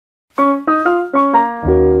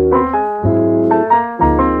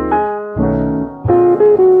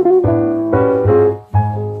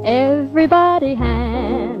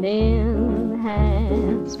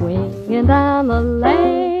swinging down the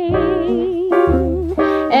lane.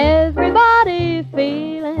 Everybody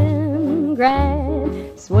feeling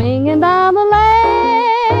grand, swinging down the lane.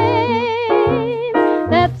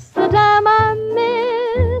 That's the time I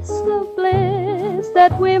miss the bliss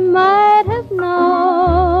that we might have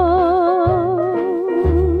known.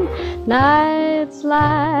 Nights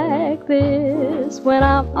like this when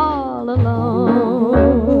I'm all alone,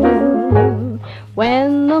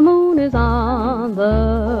 when the moon is on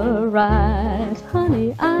the rise,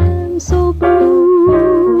 honey, I'm so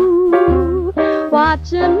blue.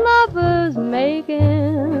 Watching lovers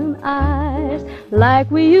making eyes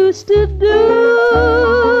like we used to do.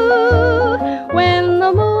 When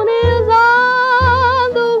the moon is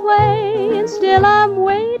on the way and still I'm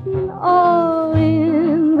waiting all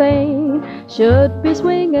in vain. Should be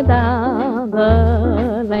swinging down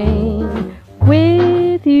the lane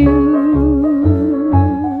with you.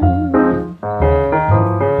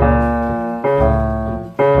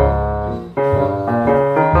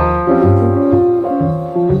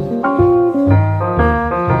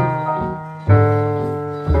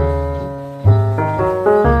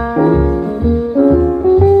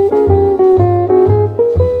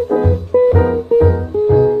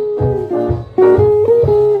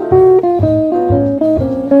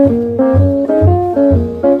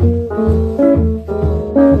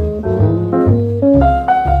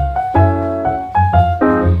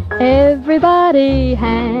 Everybody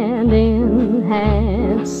hand in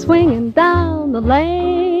hand, swinging down the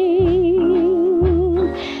lane.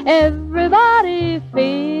 Everybody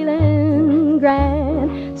feeling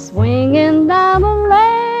grand, swinging down the lane.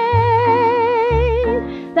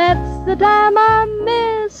 That's the time I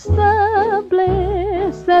miss the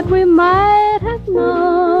bliss that we might have known.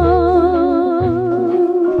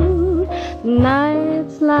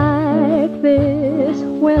 Nights like this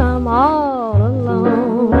when I'm all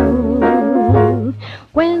alone,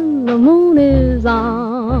 when the moon is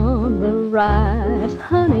on the rise,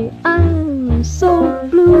 honey, I'm so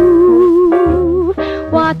blue.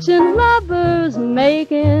 Watching lovers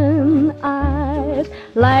making eyes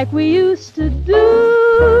like we used to do.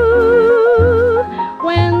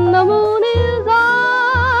 When the moon is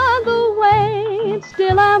on the way,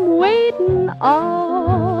 still I'm waiting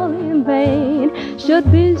all in vain.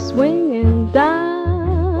 Should be swinging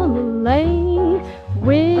down the lane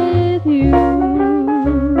with